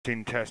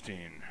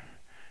Testing.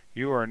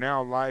 You are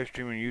now live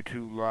streaming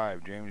YouTube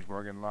Live, James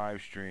Morgan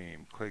live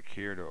stream. Click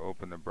here to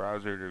open the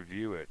browser to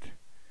view it.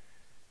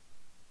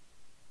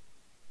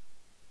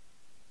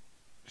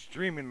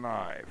 Streaming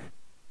live.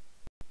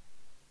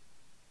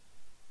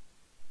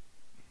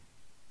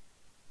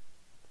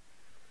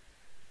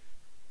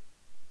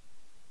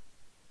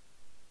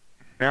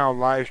 Now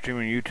live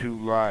streaming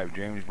YouTube Live,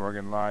 James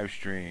Morgan live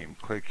stream.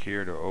 Click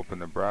here to open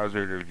the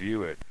browser to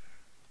view it.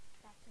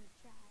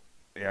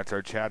 Yeah, it's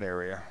our chat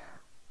area.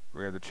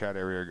 We have the chat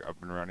area up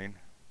and running.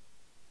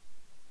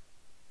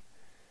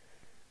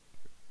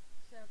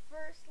 So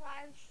first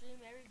live stream,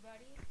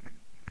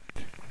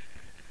 everybody.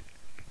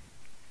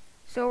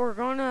 So we're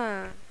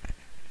gonna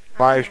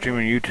Live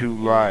streaming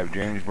YouTube Live,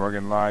 James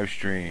Morgan live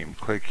stream.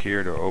 Click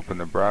here to open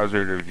the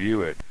browser to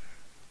view it.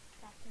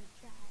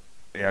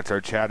 Yeah, it's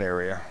our chat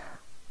area.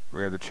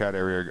 We have the chat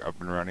area up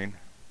and running.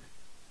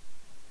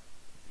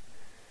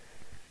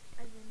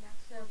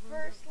 So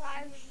first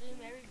live stream,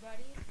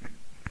 everybody.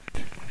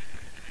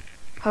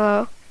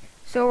 Hello.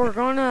 So we're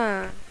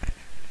gonna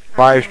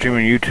Live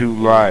streaming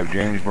YouTube Live,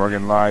 James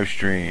Morgan live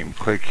stream.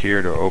 Click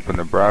here to open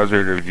the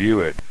browser to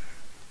view it.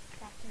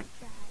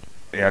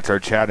 Yeah, it's our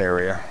chat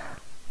area.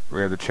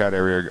 We have the chat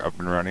area up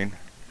and running.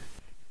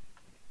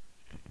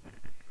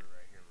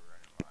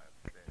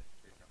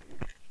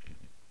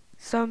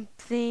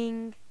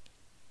 something.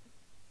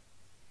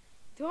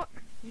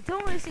 You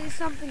told me to say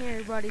something,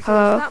 everybody. So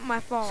hello? It's not my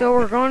fault. So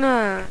we're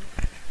gonna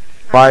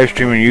Live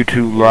streaming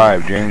YouTube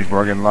Live, James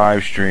Morgan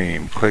live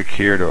stream. Click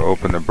here to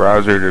open the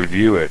browser to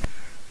view it.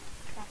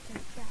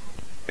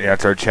 Yeah,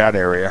 it's our chat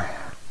area.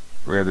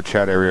 We have the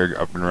chat area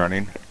up and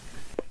running.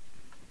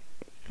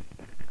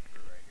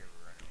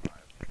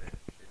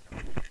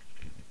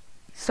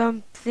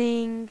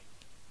 something.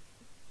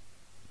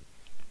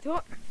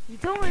 You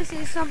told me to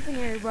say something,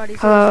 everybody.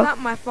 So hello? It's not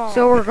my fault.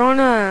 So we're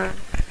gonna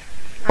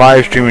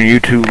Live streaming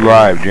YouTube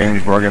Live,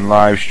 James Morgan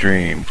live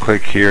stream.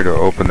 Click here to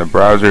open the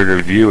browser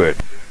to view it.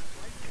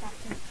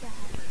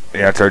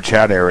 Yeah, it's our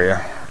chat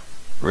area.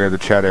 We have the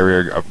chat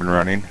area up and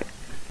running.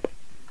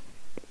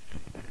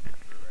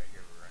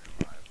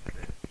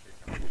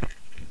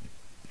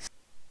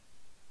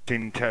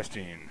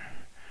 Testing.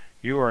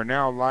 You are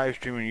now live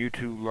streaming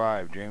YouTube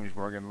Live, James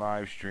Morgan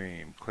live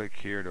stream. Click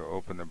here to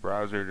open the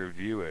browser to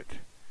view it.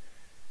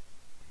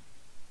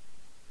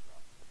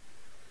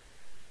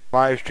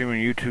 Live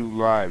streaming YouTube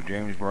Live,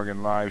 James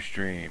Morgan live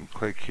stream.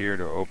 Click here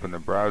to open the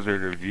browser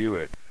to view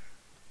it.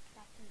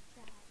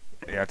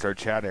 Yeah, it's our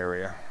chat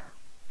area.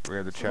 We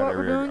have the chat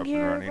area up and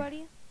running.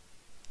 Everybody?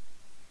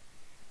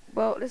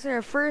 Well, this is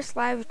our first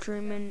live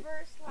stream, and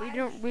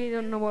we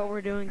don't know what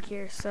we're doing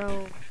here.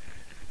 So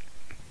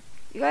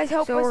you guys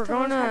help us. We're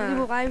gonna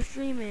do a live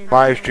stream and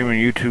live streaming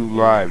YouTube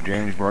Live,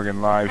 James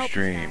Morgan live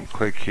stream.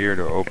 Click here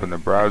to open the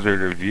browser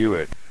to view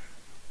it.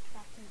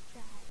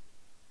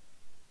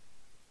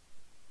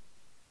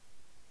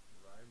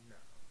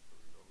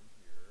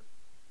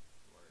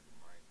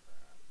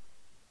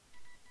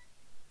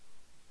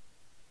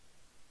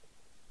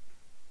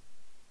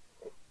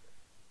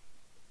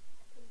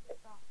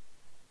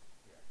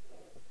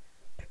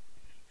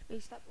 We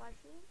stop live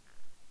stream?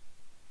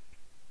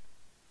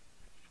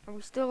 Are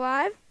we still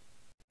live?